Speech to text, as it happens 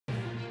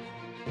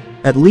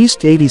At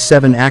least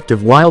 87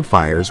 active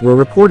wildfires were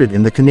reported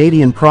in the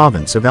Canadian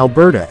province of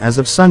Alberta as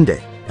of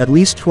Sunday, at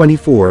least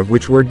 24 of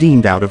which were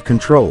deemed out of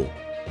control.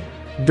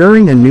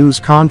 During a news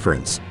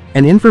conference,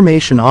 an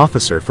information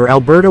officer for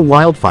Alberta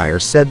Wildfire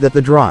said that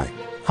the dry,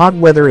 hot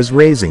weather is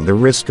raising the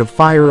risk of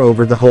fire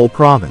over the whole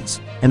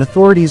province, and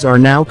authorities are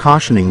now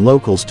cautioning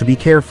locals to be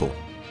careful.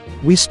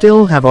 We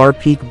still have our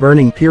peak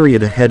burning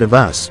period ahead of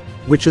us,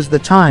 which is the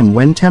time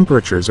when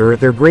temperatures are at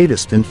their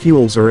greatest and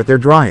fuels are at their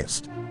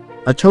driest.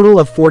 A total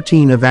of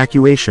 14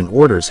 evacuation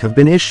orders have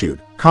been issued,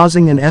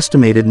 causing an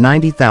estimated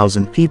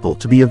 90,000 people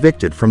to be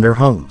evicted from their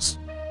homes.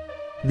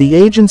 The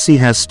agency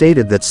has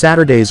stated that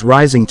Saturday's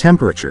rising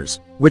temperatures,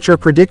 which are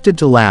predicted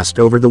to last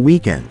over the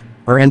weekend,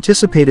 are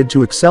anticipated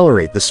to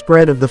accelerate the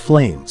spread of the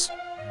flames.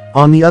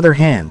 On the other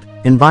hand,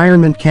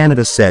 Environment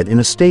Canada said in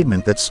a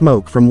statement that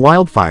smoke from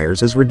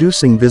wildfires is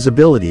reducing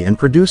visibility and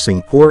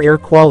producing poor air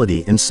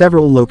quality in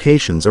several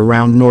locations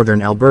around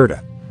northern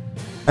Alberta.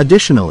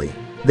 Additionally,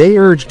 they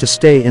urged to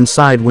stay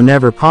inside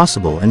whenever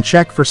possible and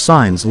check for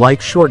signs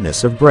like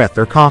shortness of breath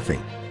or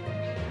coughing.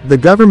 The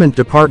government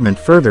department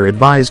further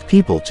advised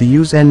people to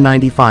use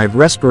N95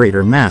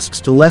 respirator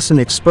masks to lessen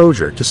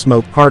exposure to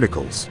smoke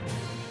particles.